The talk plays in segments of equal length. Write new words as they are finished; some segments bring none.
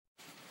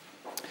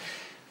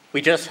We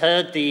just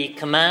heard the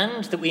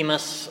command that we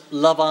must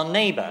love our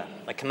neighbour,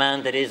 a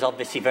command that is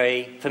obviously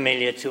very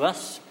familiar to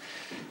us.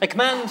 A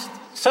command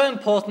so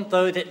important,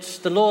 though, that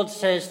the Lord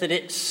says that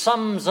it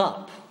sums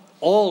up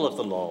all of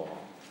the law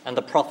and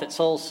the prophets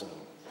also.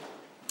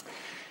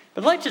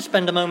 But I'd like to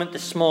spend a moment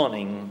this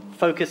morning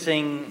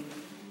focusing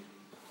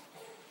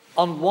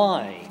on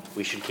why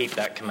we should keep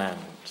that command.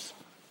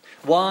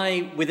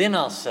 Why within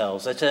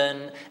ourselves, at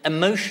an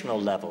emotional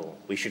level,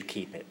 we should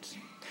keep it.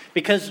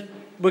 Because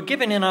we're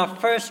given in our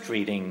first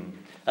reading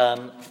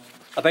a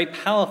very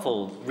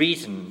powerful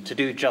reason to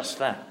do just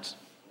that.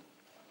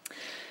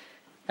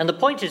 And the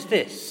point is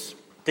this,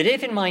 that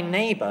if in my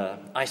neighbour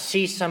I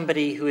see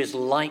somebody who is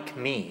like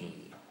me,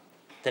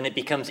 then it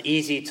becomes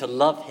easy to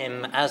love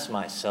him as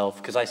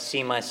myself because I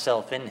see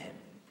myself in him.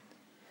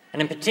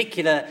 And in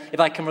particular, if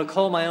I can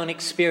recall my own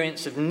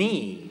experience of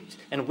need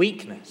and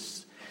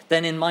weakness,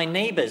 then in my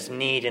neighbour's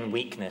need and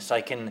weakness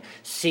I can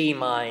see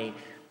my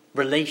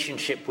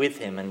relationship with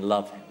him and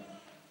love him.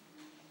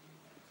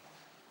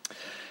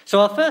 So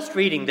our first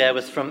reading there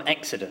was from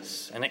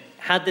Exodus, and it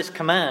had this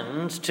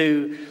command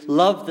to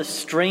love the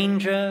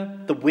stranger,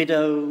 the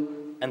widow,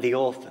 and the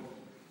orphan.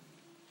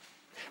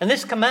 And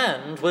this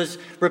command was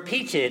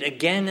repeated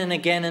again and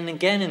again and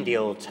again in the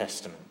Old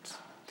Testament.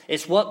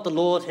 It's what the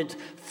Lord had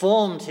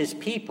formed his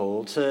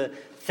people to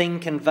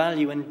think and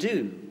value and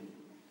do.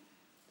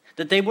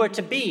 That they were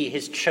to be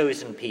his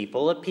chosen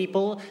people, a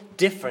people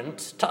different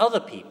to other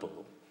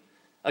people,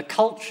 a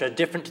culture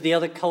different to the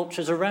other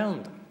cultures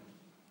around them.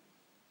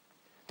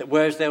 That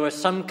whereas there were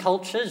some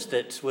cultures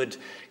that would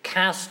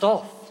cast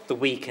off the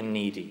weak and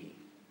needy,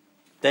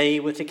 they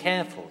were to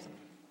care for them.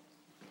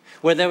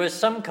 Where there were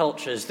some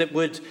cultures that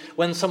would,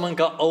 when someone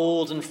got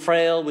old and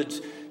frail, would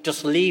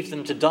just leave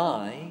them to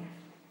die,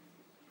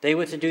 they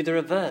were to do the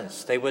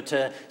reverse. They were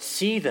to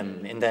see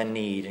them in their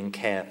need and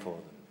care for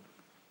them.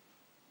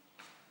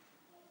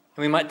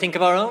 And we might think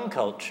of our own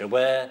culture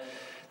where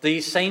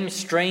these same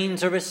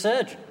strains are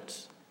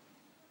resurgent.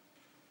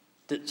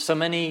 That so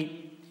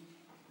many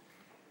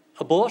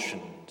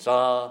abortions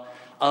are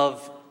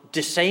of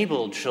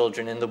disabled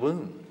children in the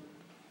womb.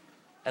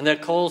 And there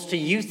are calls to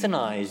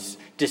euthanize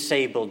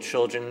disabled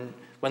children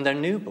when they're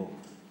newborn.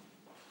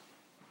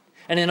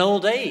 And in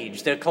old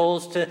age, there are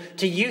calls to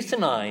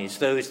euthanize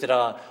those that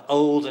are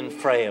old and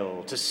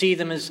frail, to see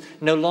them as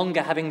no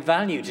longer having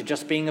value, to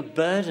just being a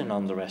burden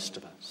on the rest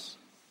of us.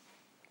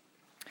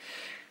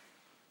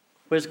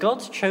 Whereas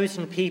God's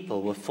chosen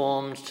people were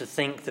formed to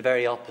think the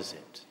very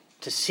opposite,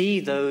 to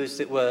see those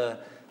that were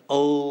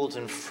old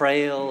and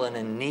frail and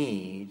in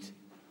need,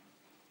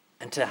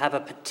 and to have a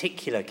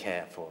particular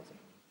care for them.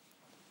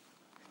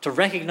 To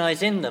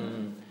recognize in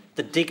them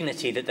the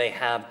dignity that they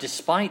have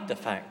despite the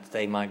fact that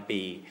they might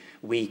be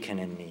weak and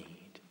in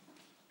need.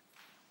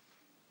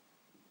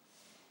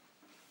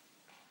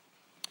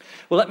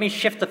 Well, let me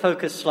shift the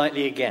focus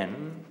slightly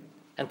again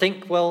and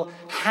think, well,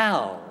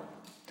 how?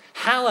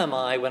 How am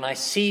I, when I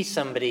see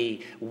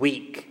somebody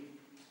weak,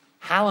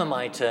 how am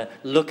I to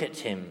look at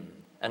him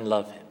and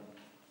love him?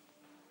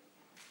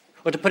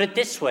 Or to put it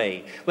this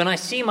way, when I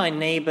see my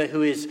neighbour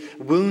who is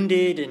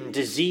wounded and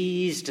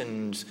diseased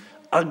and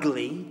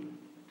ugly,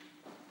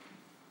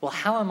 well,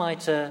 how am I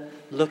to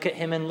look at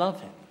him and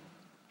love him?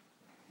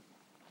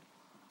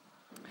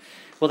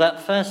 Well,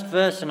 that first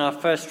verse in our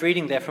first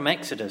reading there from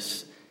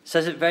Exodus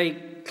says it very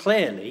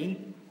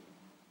clearly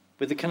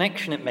with the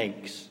connection it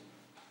makes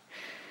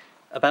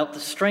about the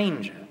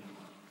stranger.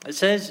 It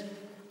says,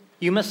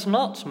 "You must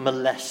not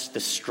molest the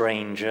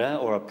stranger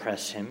or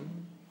oppress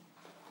him."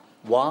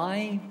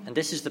 Why? And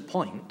this is the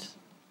point.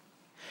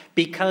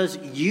 Because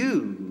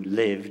you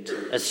lived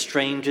as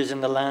strangers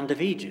in the land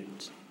of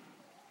Egypt.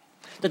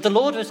 That the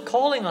Lord was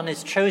calling on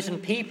his chosen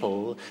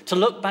people to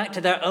look back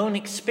to their own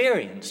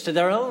experience,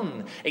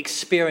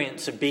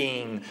 of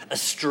being a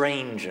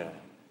stranger.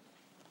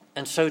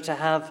 And so to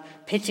have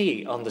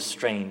pity on the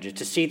stranger,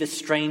 to see the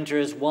stranger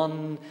as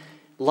one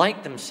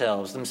like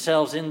themselves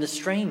in the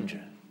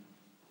stranger.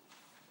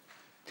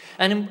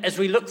 And as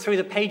we look through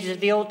the pages of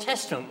the Old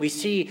Testament, we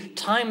see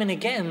time and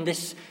again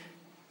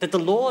that the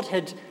Lord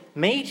had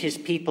made his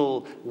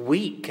people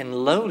weak and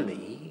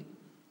lowly,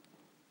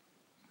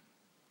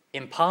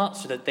 in part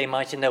so that they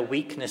might in their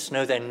weakness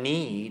know their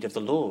need of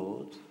the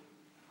Lord,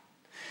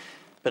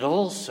 but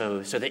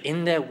also so that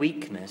in their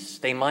weakness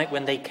they might,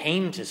 when they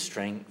came to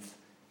strength,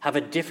 have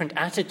a different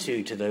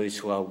attitude to those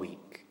who are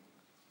weak,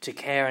 to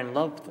care and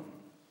love them.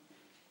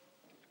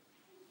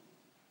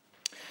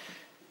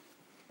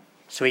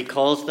 So he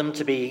calls them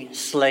to be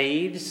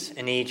slaves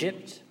in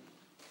Egypt.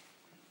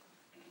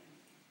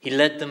 He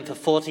led them for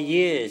 40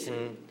 years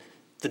in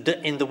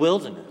the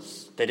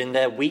wilderness, that in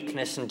their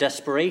weakness and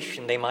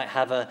desperation they might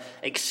have an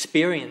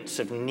experience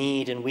of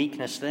need and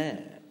weakness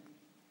there.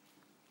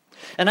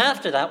 And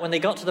after that, when they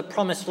got to the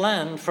promised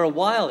land, for a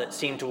while it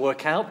seemed to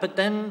work out, but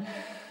then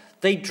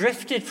they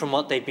drifted from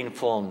what they'd been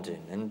formed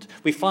in. And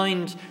we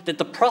find that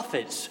the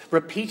prophets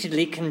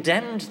repeatedly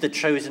condemned the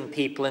chosen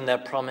people in their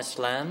promised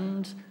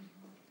land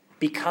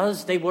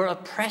because they were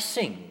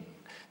oppressing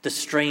the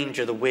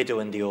stranger, the widow,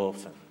 and the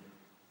orphan.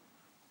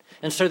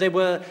 And so they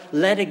were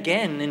led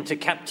again into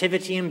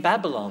captivity in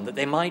Babylon, that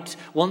they might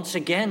once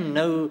again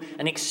know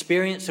an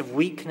experience of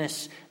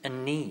weakness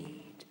and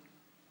need.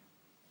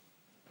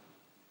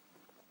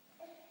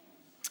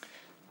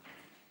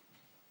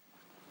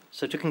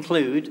 So to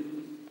conclude,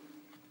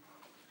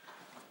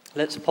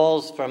 let's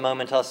pause for a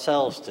moment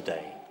ourselves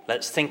today.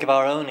 Let's think of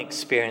our own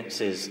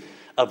experiences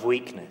of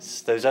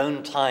weakness, those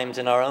own times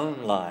in our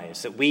own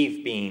lives that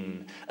we've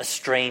been a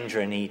stranger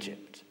in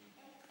Egypt,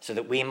 so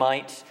that we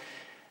might,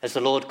 as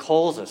the Lord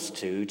calls us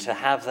to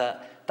have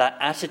that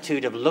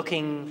attitude of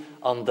looking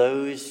on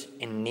those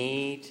in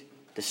need,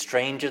 the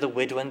stranger, the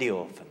widow, and the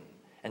orphan,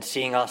 and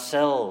seeing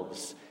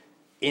ourselves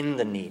in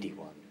the needy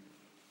one.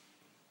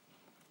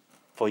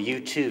 For you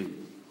too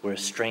were a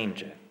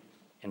stranger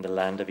in the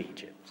land of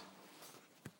Egypt.